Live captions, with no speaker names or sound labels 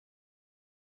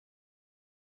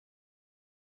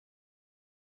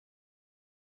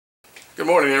Good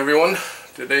morning, everyone.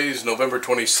 Today's November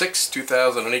 26,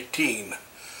 2018.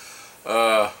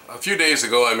 A few days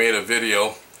ago I made a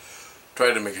video,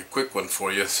 tried to make a quick one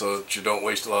for you so that you don't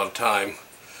waste a lot of time.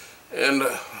 And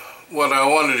what I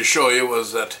wanted to show you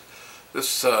was that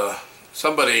this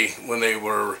somebody, when they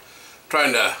were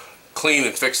trying to clean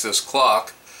and fix this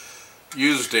clock,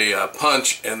 used a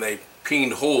punch and they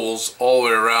peened holes all the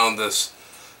way around this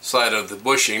side of the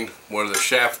bushing where the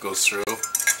shaft goes through.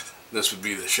 This would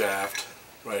be the shaft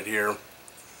right here,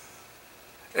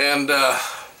 and the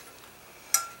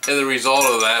result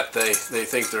of that, they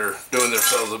think they're doing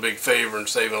themselves a big favor and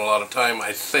saving a lot of time.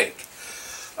 I think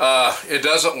it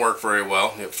doesn't work very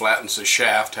well. It flattens the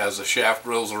shaft, has the shaft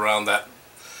drills around that,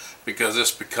 because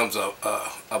this becomes a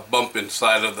bump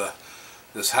inside of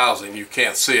this housing. You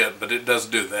can't see it, but it does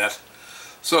do that.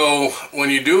 So when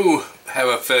you do have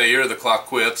a failure, the clock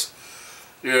quits,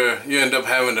 you end up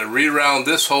having to re-round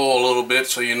this hole a little bit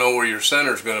so you know where your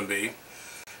center is going to be.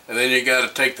 And then you got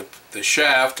to take the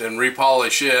shaft and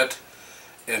repolish it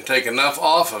and take enough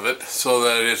off of it so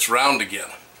that it's round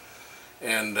again.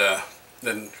 And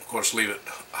then of course leave it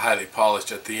highly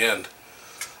polished at the end.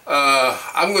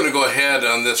 I'm going to go ahead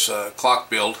on this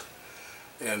clock build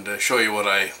and show you what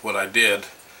I did.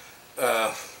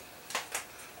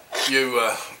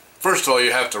 First of all,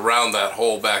 you have to round that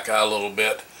hole back out a little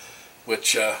bit,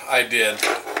 which I did.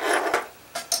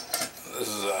 This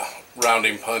is a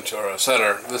rounding punch, or a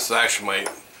center. This is actually my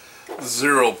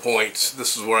 0 points.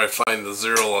 This is where I find the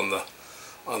 0 on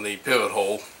the pivot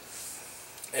hole,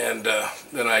 and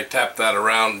then I tapped that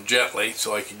around gently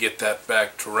so I could get that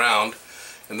back to round,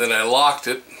 and then I locked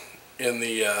it in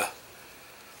the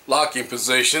locking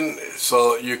position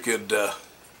so you could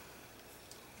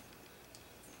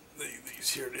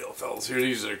these here little fellas here,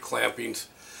 these are clampings.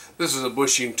 This is a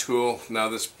bushing tool. Now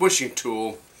this bushing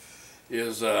tool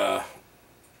is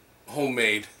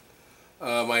homemade.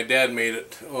 My dad made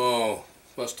it,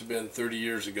 must have been 30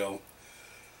 years ago.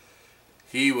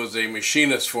 He was a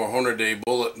machinist for Hornaday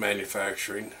Bullet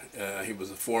Manufacturing. He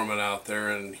was a foreman out there,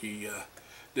 and he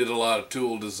did a lot of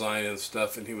tool design and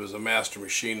stuff, and he was a master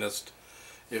machinist,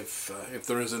 if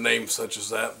there is a name such as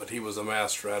that, but he was a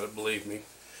master at it, believe me.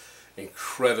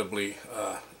 Incredibly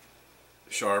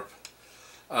sharp.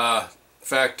 In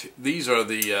fact, these are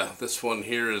this one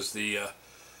here is the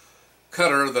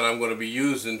cutter that I'm going to be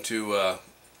using to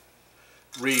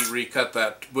recut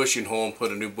that bushing hole and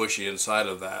put a new bushing inside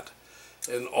of that.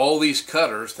 And all these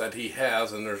cutters that he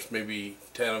has, and there's maybe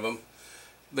 10 of them,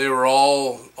 they were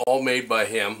all made by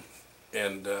him,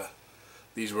 and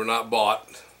these were not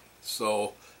bought.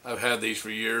 So I've had these for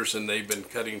years, and they've been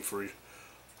cutting for,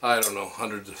 I don't know,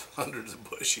 hundreds of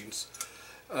bushings.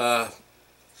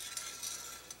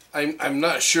 I'm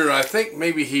not sure. I think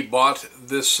maybe he bought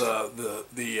this the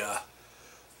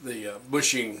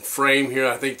bushing frame here.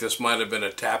 I think this might have been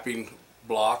a tapping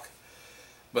block,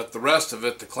 but the rest of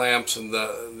it, the clamps and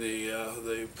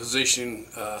the position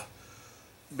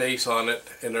base on it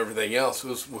and everything else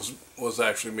was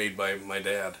actually made by my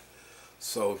dad.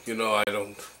 So you know, I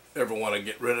don't ever want to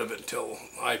get rid of it until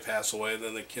I pass away.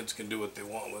 Then the kids can do what they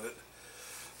want with it.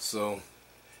 So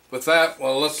with that,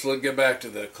 well, let's get back to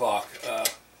the clock.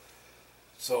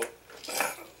 So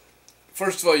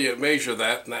first of all, you measure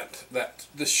that, and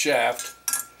this shaft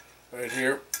right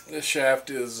here. This shaft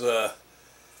is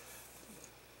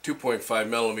 2.5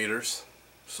 millimeters.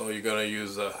 So you're going to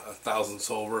use a thousandths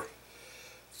over.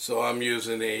 So I'm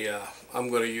using I'm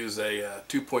going to use a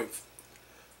 2.4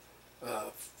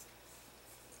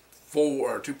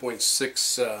 or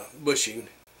 2.6 bushing,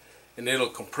 and it'll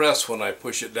compress when I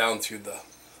push it down through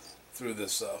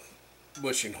this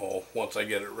bushing hole once I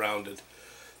get it rounded.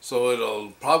 So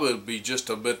it'll probably be just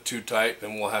a bit too tight,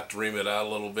 and we'll have to ream it out a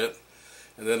little bit.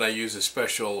 And then I use a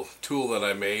special tool that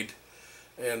I made,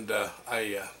 and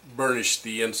I burnish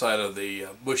the inside of the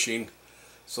bushing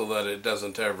so that it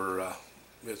doesn't ever,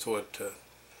 so it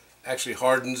actually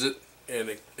hardens it,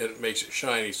 and it makes it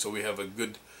shiny, so we have a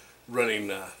good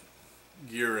running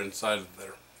gear inside of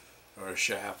there, or a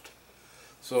shaft.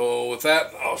 So with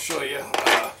that, I'll show you.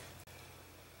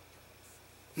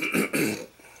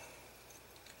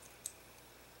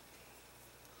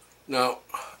 Now,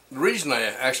 the reason I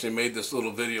actually made this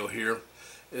little video here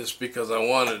is because I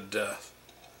wanted to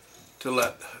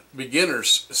let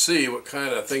beginners see what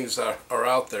kind of things are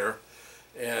out there,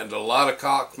 and a lot of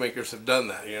clock makers have done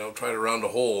that, you know, try to round a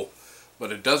hole,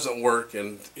 but it doesn't work.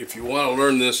 And if you want to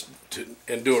learn this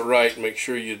and do it right, make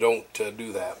sure you don't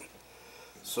do that.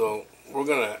 So we're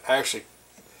going to actually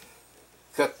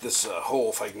cut this hole,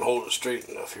 if I can hold it straight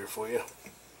enough here for you.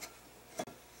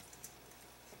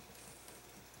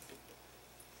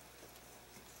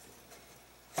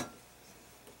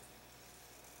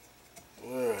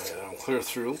 clear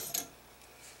through.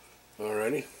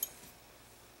 Alrighty.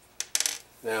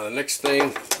 Now the next thing,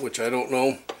 which I don't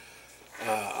know,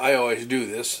 I always do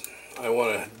this. I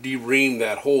want to de-ream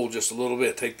that hole just a little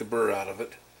bit, take the burr out of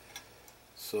it.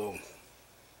 So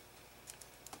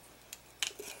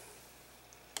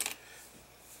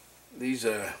these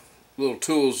little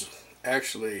tools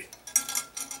actually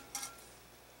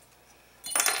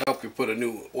help you put a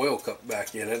new oil cup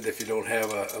back in it if you don't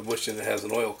have a bushing that has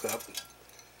an oil cup.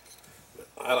 But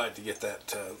I like to get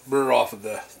that burr off of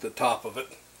the top of it.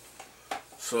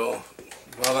 So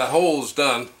while that hole is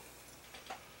done,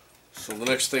 so the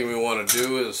next thing we want to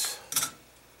do is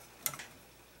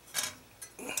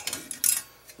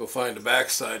go find the back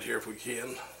side here if we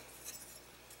can.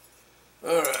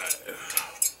 Alright.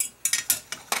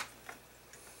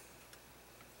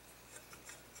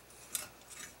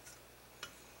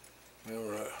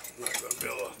 Alright, I'm not going to be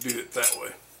able to do it that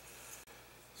way.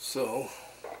 So,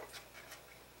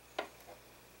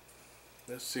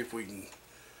 let's see if we can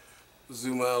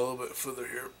zoom out a little bit further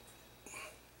here.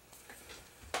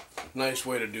 Nice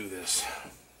way to do this.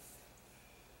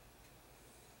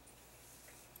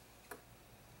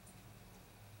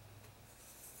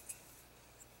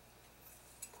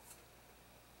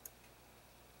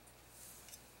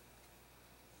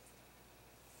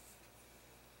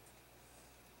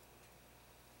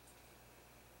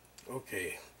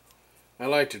 Okay, I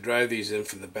like to drive these in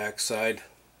from the back side,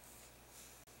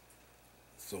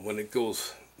 so when it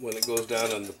goes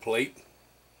down on the plate,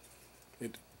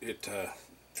 it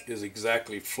is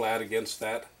exactly flat against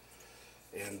that,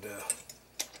 and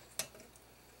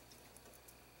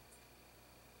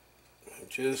I'm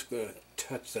just going to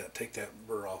touch that, take that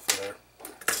burr off of there.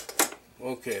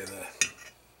 Okay, the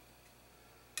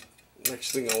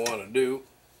next thing I want to do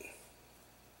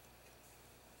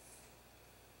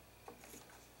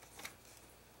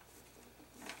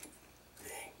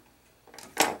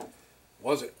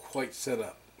wasn't quite set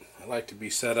up. I like to be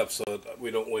set up so that we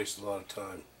don't waste a lot of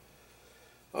time.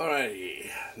 Alrighty,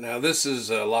 now this is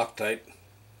Loctite.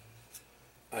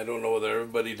 I don't know whether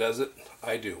everybody does it.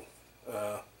 I do.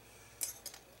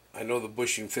 I know the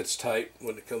bushing fits tight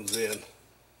when it comes in.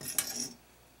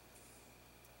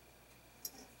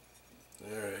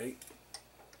 Alright.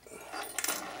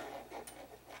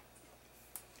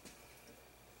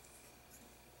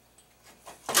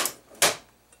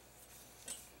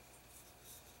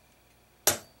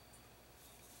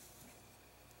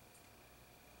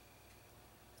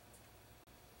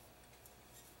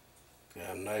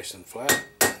 Got them nice and flat,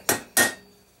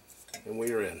 and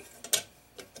we're in.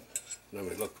 Let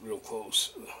me look real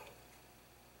close.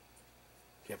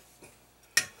 Yep.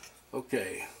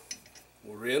 Okay,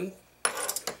 we're in.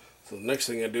 So the next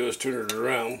thing I do is turn it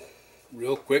around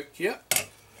real quick. Yep.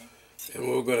 And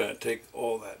we're gonna take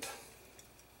all that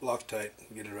Loctite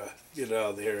and get it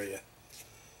out of the area.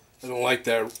 I don't like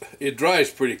that. It dries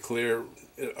pretty clear,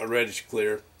 a reddish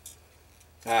clear.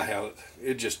 Ah, hell,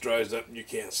 it just dries up and you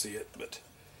can't see it, but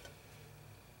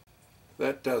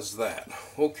that does that.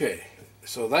 Okay,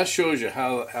 so that shows you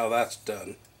how that's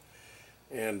done.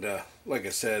 And like I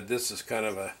said, this is kind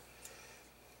of a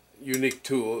unique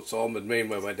tool. It's all been made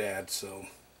by my dad, so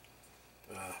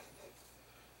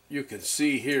you can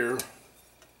see here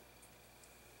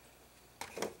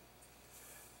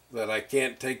that I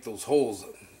can't take those holes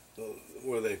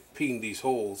where they peened these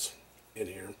holes in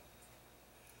here.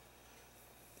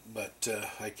 But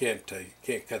I can't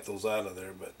cut those out of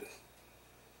there. But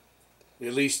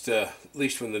at least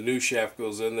when the new shaft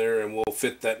goes in there, and we'll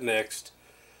fit that next,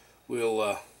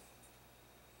 we'll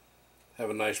have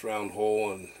a nice round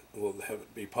hole, and we'll have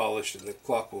it be polished, and the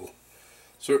clock will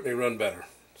certainly run better.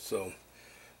 So,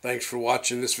 thanks for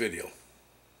watching this video.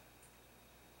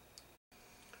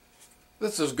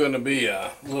 This is going to be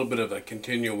a little bit of a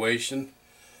continuation.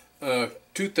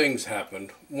 Two things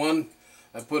happened. One,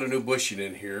 I put a new bushing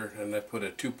in here, and I put a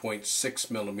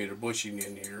 2.6 millimeter bushing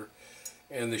in here,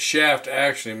 and the shaft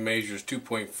actually measures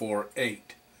 2.48.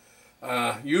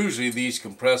 Usually these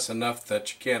compress enough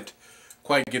that you can't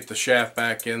quite get the shaft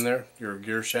back in there, your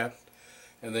gear shaft,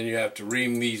 and then you have to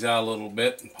ream these out a little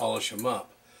bit and polish them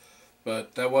up.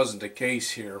 But that wasn't the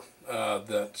case here.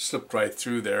 That slipped right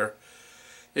through there.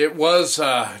 It was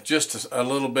just a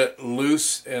little bit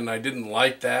loose, and I didn't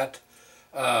like that.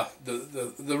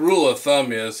 The rule of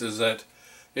thumb is that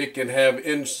it can have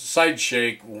inside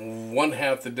shake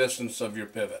 1/2 the distance of your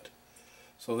pivot.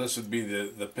 So this would be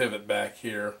the pivot back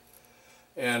here,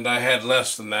 and I had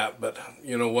less than that. But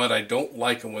you know what? I don't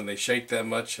like them when they shake that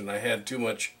much, and I had too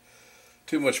much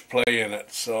play in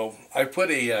it. So I put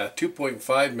a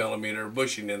 2.5 millimeter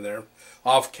bushing in there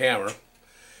off camera,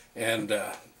 and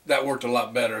that worked a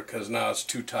lot better because now it's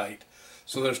too tight.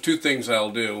 So there's two things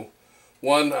I'll do.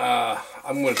 One,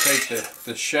 I'm going to take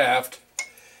the shaft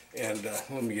and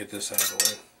let me get this out of the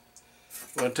way.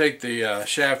 I'm going to take the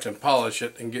shaft and polish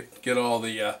it and get all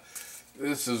the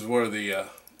this is where the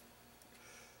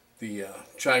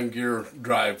chime gear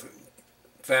drive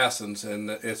fastens, and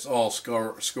it's all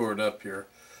scored up here.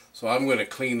 So I'm going to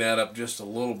clean that up just a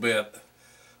little bit.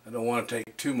 I don't want to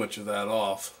take too much of that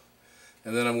off.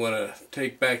 And then I'm going to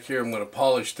take back here, I'm going to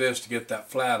polish this to get that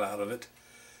flat out of it.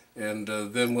 And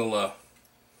then we'll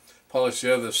polish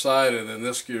the other side, and then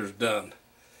this gear's done.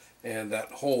 And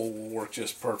that hole will work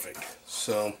just perfect.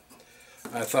 So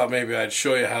I thought maybe I'd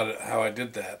show you how I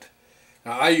did that.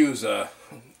 Now I use a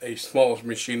small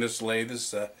machinist lathe. This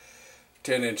is a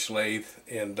 10-inch lathe,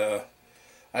 and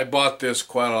I bought this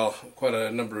quite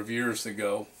a number of years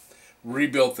ago.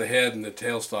 Rebuilt the head and the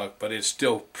tailstock, but it's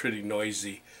still pretty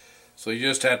noisy. So you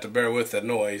just have to bear with the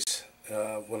noise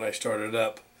when I start it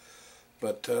up.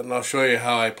 But and I'll show you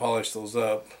how I polish those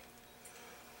up.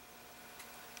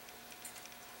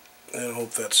 And I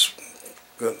hope that's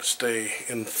going to stay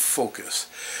in focus.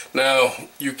 Now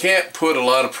you can't put a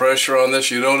lot of pressure on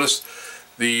this. You notice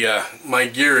the my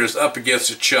gear is up against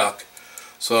the chuck,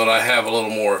 so that I have a little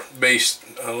more base,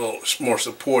 a little more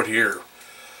support here.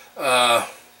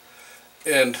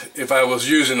 And if I was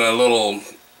using a little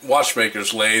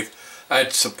watchmaker's lathe,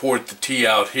 I'd support the T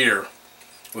out here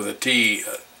with a T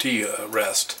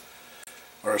rest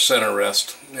or a center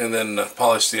rest, and then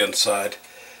polish the inside.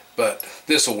 But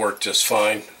this will work just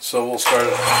fine. So we'll start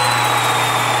it,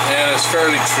 and it's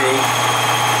fairly true.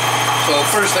 So the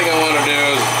first thing I want to do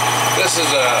is, this is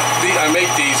I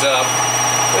make these up.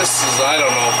 This is, I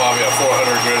don't know, probably a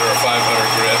 400 grit or a 500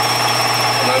 grit,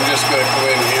 and I'm just going to go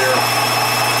in here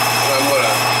and I'm going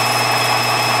to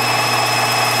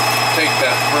take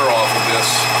that burr off of this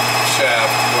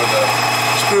shaft where the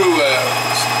screw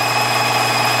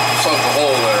sunk a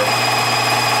hole there,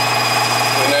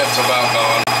 and that's about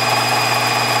gone.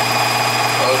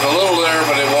 There's a little there,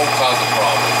 but it won't cause a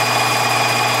problem.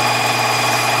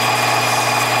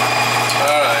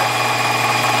 Alright.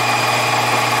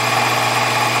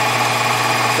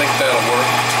 I think that'll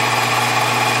work.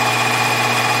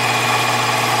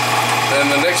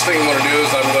 Then the next thing I'm going to do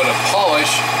is I'm going to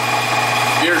polish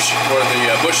here where the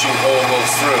bushing hole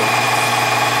goes through.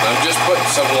 I'm just putting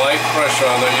some light pressure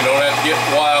on there. You don't have to get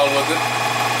wild with it.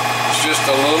 It's just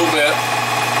a little bit.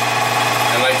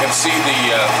 And I can see the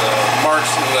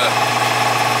marks in the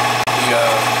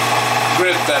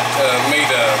grit that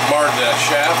marred that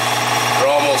shaft.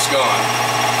 They're almost gone.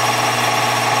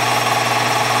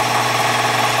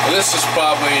 And this is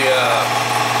probably,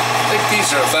 I think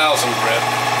these are 1,000 grit.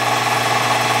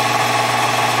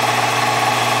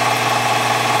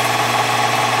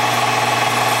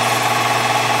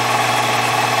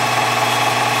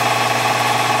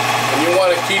 And you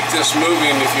want to keep this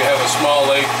moving if you have a small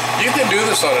lathe. You can do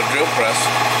this on a drill press.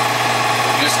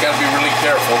 You just got to be really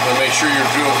careful and make sure your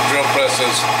drill press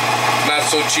is not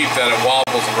so cheap that it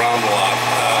wobbles around a lot.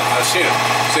 I've seen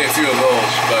a few of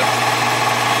those, but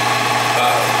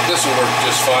this will work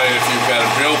just fine if you've got a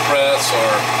drill press or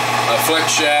a flex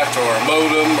shaft or a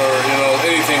modem, or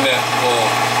anything that will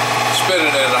spin it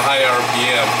at a high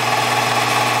RPM.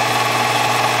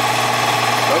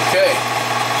 Okay,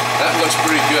 that looks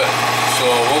pretty good. So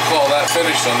we'll call that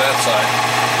finished on that side.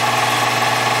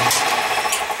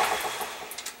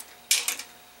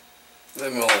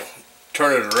 Then we'll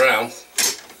turn it around,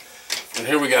 and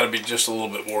here we got to be just a little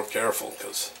bit more careful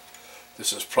because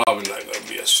this is probably not going to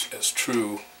be as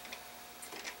true.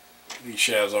 These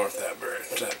shafts aren't that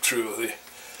true.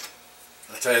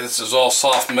 I tell you, this is all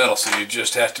soft metal, so you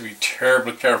just have to be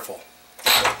terribly careful.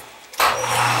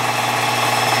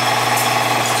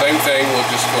 Same thing. We'll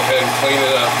just go ahead and clean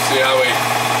it up. See how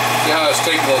it's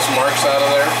taking those marks out of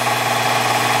there.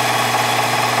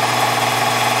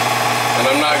 And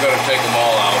I'm not going to take them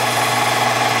all out.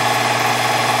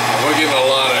 We're getting a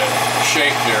lot of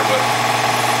shake here, but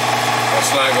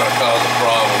that's not going to cause a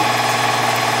problem.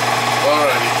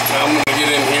 Alrighty, now I'm going to get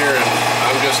in here and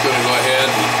I'm just going to go ahead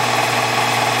and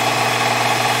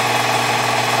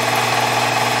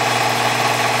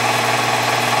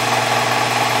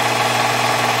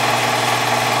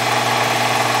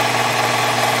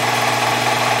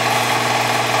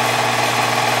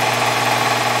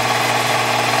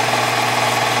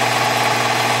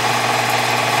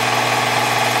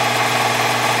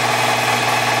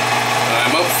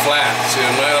flat. See,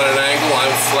 I'm not at an angle,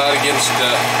 I'm flat against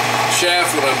the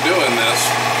shaft when I'm doing this.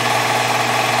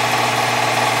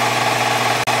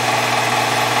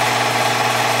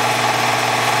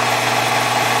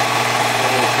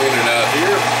 And we'll clean it out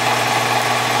here.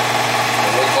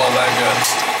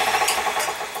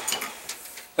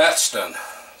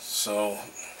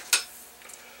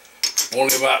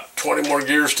 Only about 20 more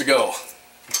gears to go.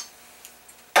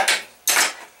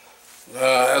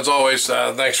 As always,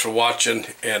 thanks for watching,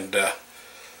 and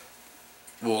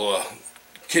we'll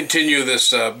continue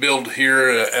this build here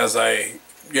as I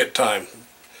get time.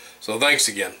 So thanks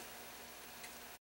again.